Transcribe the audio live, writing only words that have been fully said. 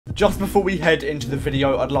Just before we head into the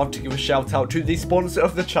video, I'd love to give a shout out to the sponsor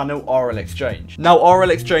of the channel, RL Exchange. Now, RL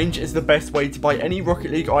Exchange is the best way to buy any Rocket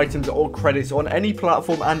League items or credits on any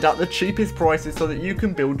platform and at the cheapest prices so that you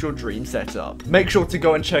can build your dream setup. Make sure to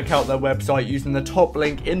go and check out their website using the top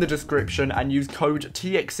link in the description and use code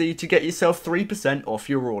TXC to get yourself 3% off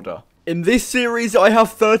your order. In this series, I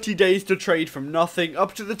have 30 days to trade from nothing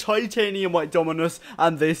up to the titanium white Dominus,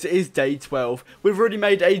 and this is day 12. We've already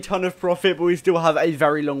made a ton of profit, but we still have a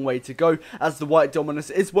very long way to go, as the white Dominus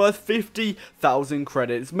is worth 50,000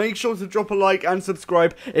 credits. Make sure to drop a like and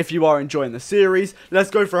subscribe if you are enjoying the series. Let's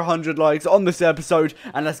go for 100 likes on this episode,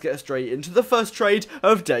 and let's get straight into the first trade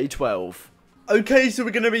of day 12. Okay, so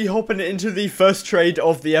we're going to be hopping into the first trade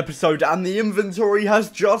of the episode, and the inventory has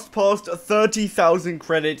just passed 30,000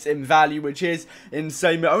 credits in value, which is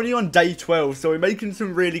insane. We're only on day 12, so we're making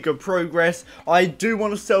some really good progress. I do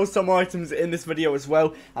want to sell some items in this video as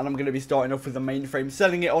well, and I'm going to be starting off with the mainframe,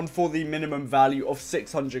 selling it on for the minimum value of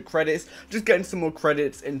 600 credits, just getting some more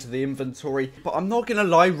credits into the inventory. But I'm not going to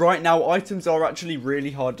lie, right now, items are actually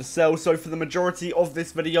really hard to sell, so for the majority of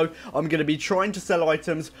this video, I'm going to be trying to sell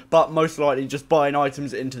items, but most likely just buying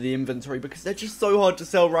items into the inventory because they're just so hard to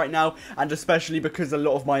sell right now, and especially because a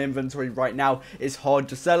lot of my inventory right now is hard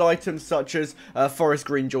to sell items such as forest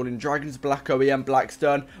green Jordan Dragons, black OEM, black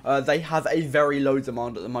Stern. They have a very low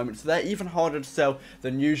demand at the moment, so they're even harder to sell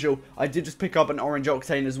than usual. I did just pick up an orange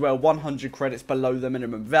octane as well, 100 credits below the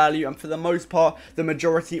minimum value, and for the most part the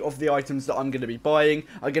majority of the items that I'm going to be buying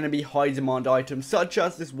are going to be high demand items such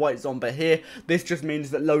as this white zombie here. This just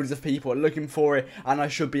means that loads of people are looking for it, and I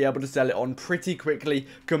should be able to sell it on pretty quickly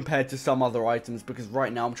compared to some other items, because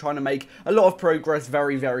right now I'm trying to make a lot of progress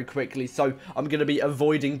very quickly, so I'm going to be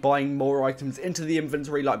avoiding buying more items into the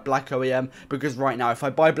inventory like black OEM, because right now if I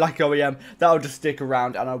buy black OEM, that'll just stick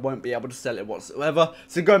around and I won't be able to sell it whatsoever.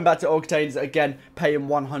 So going back to octanes, again paying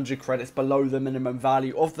 100 credits below the minimum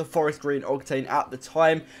value of the forest green octane at the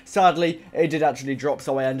time. Sadly, it did actually drop,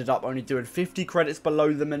 so I ended up only doing 50 credits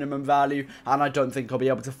below the minimum value, and I don't think I'll be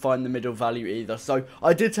able to find the middle value either, so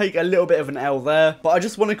I did take a little bit of an L there. But I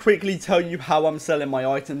just want to quickly tell you how I'm selling my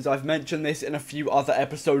items. I've mentioned this in a few other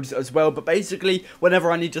episodes as well, but basically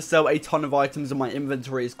whenever I need to sell a ton of items and my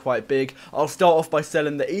inventory is quite big, I'll start off by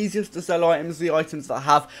selling the easiest to sell items, the items that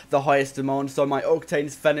have the highest demand, so my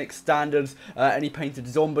octanes, fenix, standards, any painted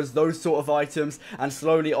zombies, those sort of items, and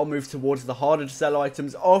slowly I'll move towards the harder to sell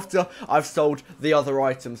items after I've sold the other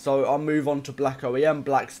items. So I'll move on to black OEM,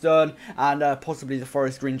 black Stern, and possibly the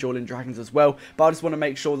forest green Jordan Dragons as well, but I just want to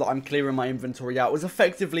make sure that I'm clearing my inventory out as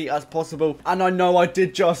effectively as possible. And I know I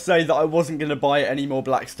did just say that I wasn't going to buy any more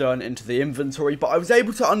black Stern into the inventory, but I was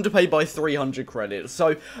able to underpay by 300 credits,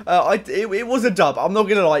 so it was a dub. I'm not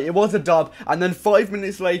going to lie, it was a dub. And then 5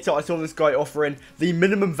 minutes later I saw this guy offering the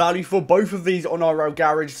minimum value for both of these on RL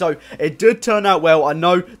Garage, so it did turn out well. I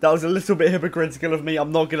know that was a little bit hypocritical of me,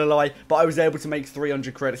 I'm not going to lie, but I was able to make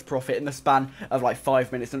 300 credits profit in the span of like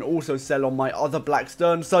 5 minutes and also sell on my other black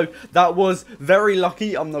Stern, so that was very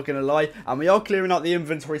lucky, I'm not going to lie. And we are clearing out the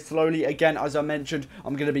inventory slowly. Again, as I mentioned,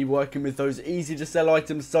 I'm going to be working with those easy to sell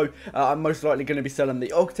items, so I'm most likely going to be selling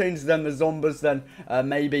the octanes, then the zombies, then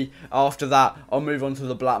maybe after that I'll move on to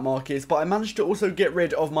the black markets. But I managed to also get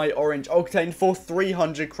rid of my orange octane for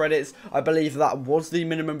 300 credits. I believe that was the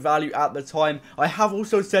minimum value at the time. I have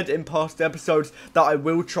also said in past episodes that I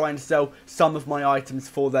will try and sell some of my items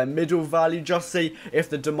for their middle value, just see if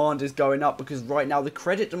the demand is going up, because right now the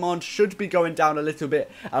credit demand should be going down a little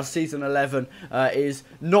bit as season 11 is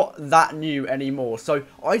not that new anymore, so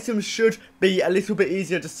items should be a little bit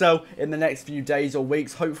easier to sell in the next few days or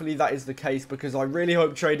weeks. Hopefully that is the case, because I really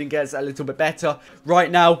hope trading gets a little bit better. Right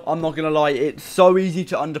now, I'm not going to lie, it's so easy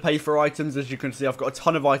to underpay for items. As you can see, I've got a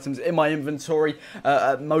ton of items in my inventory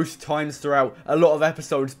at most times throughout a lot of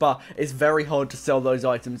episodes, but it's very hard to sell those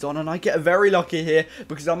items on, and I get very lucky here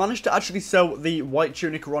because I managed to actually sell the white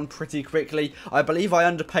tunica on pretty quickly. I believe I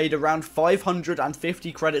underpaid around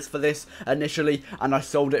 550 credits for this initially, and I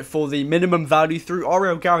sold it for the minimum value through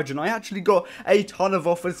RL Garage, and I actually got a ton of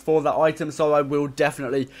offers for that item, so I will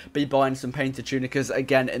definitely be buying some painted tunicas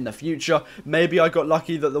again in the future. Maybe I got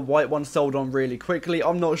lucky that the white one sold on really quickly,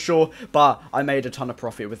 I'm not sure, but I made a ton of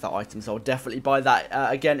profit with that item, so I'll definitely buy that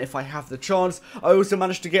again if I have the chance. I also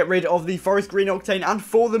managed to get rid of the forest green octane, and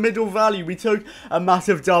for the middle value we took a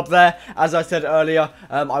massive dub there. As I said earlier,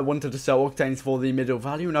 I wanted to sell octanes for the middle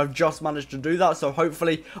value, and I've just managed to do that, so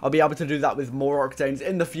hopefully I'll be able to do that with more octanes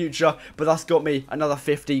in the future, but that's got me another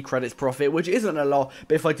 50 credits profit, which isn't a lot,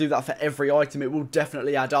 but if I do that for every item, it will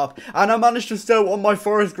definitely add up. And I managed to sell on my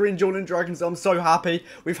forest green Jolin Dragon, so I'm so happy.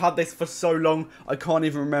 We've had this for so long, I can't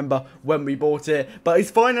even remember when we bought it, but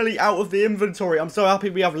it's finally out of the inventory. I'm so happy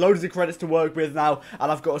we have loads of credits to work with now,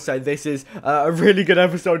 and I've got to say, this is a really good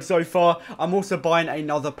episode so far. I'm also buying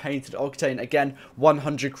another painted octane, again,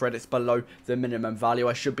 100 credits below the minimum value.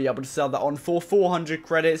 I should be able to sell that on for 400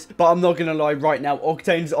 credits, but I'm not going to lie, right now,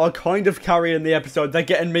 octanes are kind of carrying the episode. They're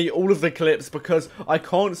getting me all of the clips because I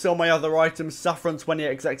can't sell my other items. Saffron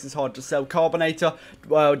 20XX is hard to sell. Carbonator,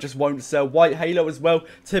 well, just won't sell. White Halo as well,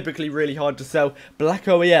 typically really hard to sell. Black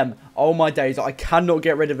OEM, oh my days, I cannot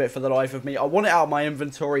get rid of it for the life of me. I want it out of my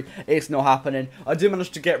inventory, it's not happening. I do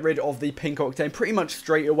manage to get rid of the pink octane pretty much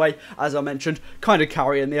straight away, as I mentioned, kind of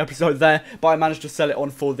carrying the episode there, but I managed to sell it on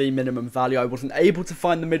for the minimum value. I wasn't able to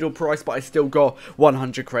find the middle price, but I still got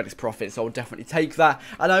 100 credits profit, so I'll definitely take that.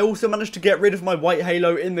 And I also managed to get rid of my White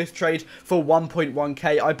Halo in this trade for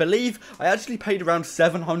 1.1k. I believe I actually paid around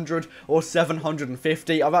 700 or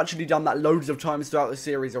 750. I've actually done that loads of times throughout the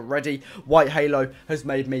series already. White Halo has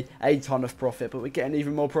made me a ton of profit, but we're getting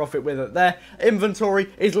even more profit with it there. Inventory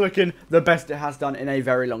is looking the best it has done in a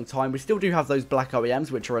very long time. We still do have those black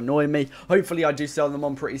OEMs, which are annoying me. Hopefully I do sell them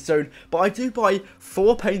on pretty soon, but I do buy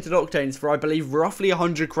 4 painted octanes for, I believe, roughly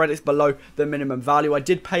 100 credits below the minimum value. I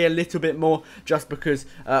did pay a little bit more just because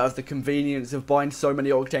of the convenience of buying so many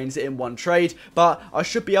octanes in one trade, but I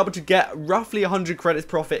should be able to get roughly 100 credits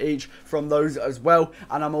profit each from those as well.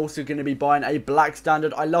 And I'm also going to be buying a black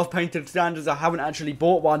standard. I love painted standards. I haven't actually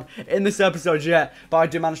bought one in this episode yet, but I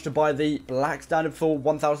do manage to buy the black standard for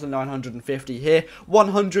 1,950 here,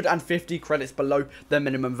 150 credits below the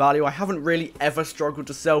minimum value. I haven't really ever struggled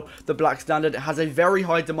to sell the black standard. It has a very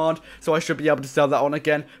high demand, so I should be able to sell that on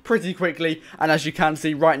again pretty quickly. And as you can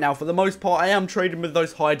see right now, for the most part, I am trading with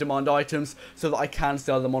those high demand items so that I can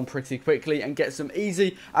sell them on pretty quickly and get some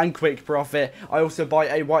easy and quick profit. I also buy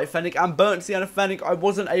a white fennec and burnt sienna fennec. I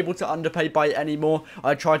wasn't able to underpay by any more.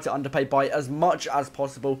 I tried to underpay by as much as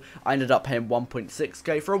possible. I ended up paying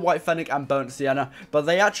 1.6k for a white fennec and burnt sienna, but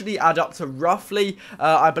they actually add up to roughly,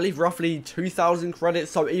 I believe roughly 2,000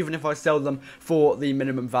 credits. So even if I sell them for the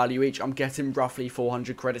minimum value each, I'm getting roughly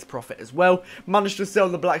 400 credits profit as well. Managed to sell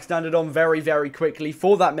the black standard on very quickly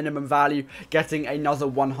for that minimum value, getting another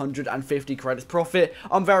 150 credits profit.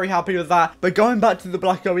 I'm very happy with that. But going back to the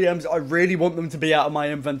black OEMs, I really want them to be out of my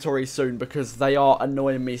inventory soon because they are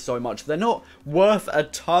annoying me so much. They're not worth a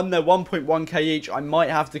ton. They're 1.1k each. I might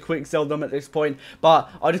have to quick sell them at this point, but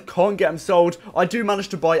I just can't get them sold. I do manage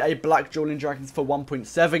to buy a black Jolin Dragons for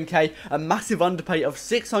 1.7k, a massive underpay of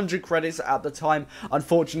 600 credits at the time.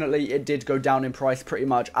 Unfortunately, it did go down in price pretty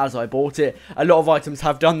much as I bought it. A lot of items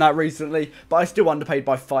have done that recently, but I still underpaid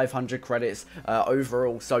by 500 credits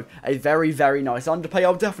overall. So a very nice underpay.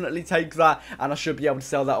 I'll definitely take that, and I should be able to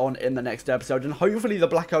sell that on in the next episode, and hopefully the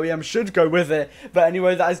black OEM should go with it. But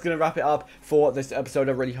anyway, that is going to wrap it up for this episode.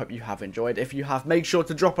 I really hope you have enjoyed. If you have, make sure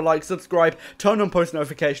to drop a like, subscribe, turn on post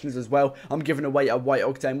notifications as well. I'm giving away a white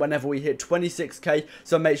octane whenever we hit 26k,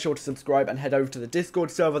 so make sure to subscribe and head over to the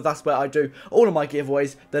Discord server. That's where I do all of my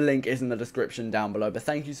giveaways. The link is in the description down below. But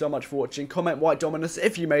thank you so much for watching. Comment white Dominus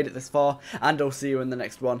if you made it this far, and I'll see you in the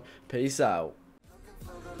next one. Peace out.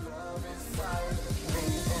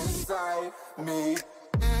 Me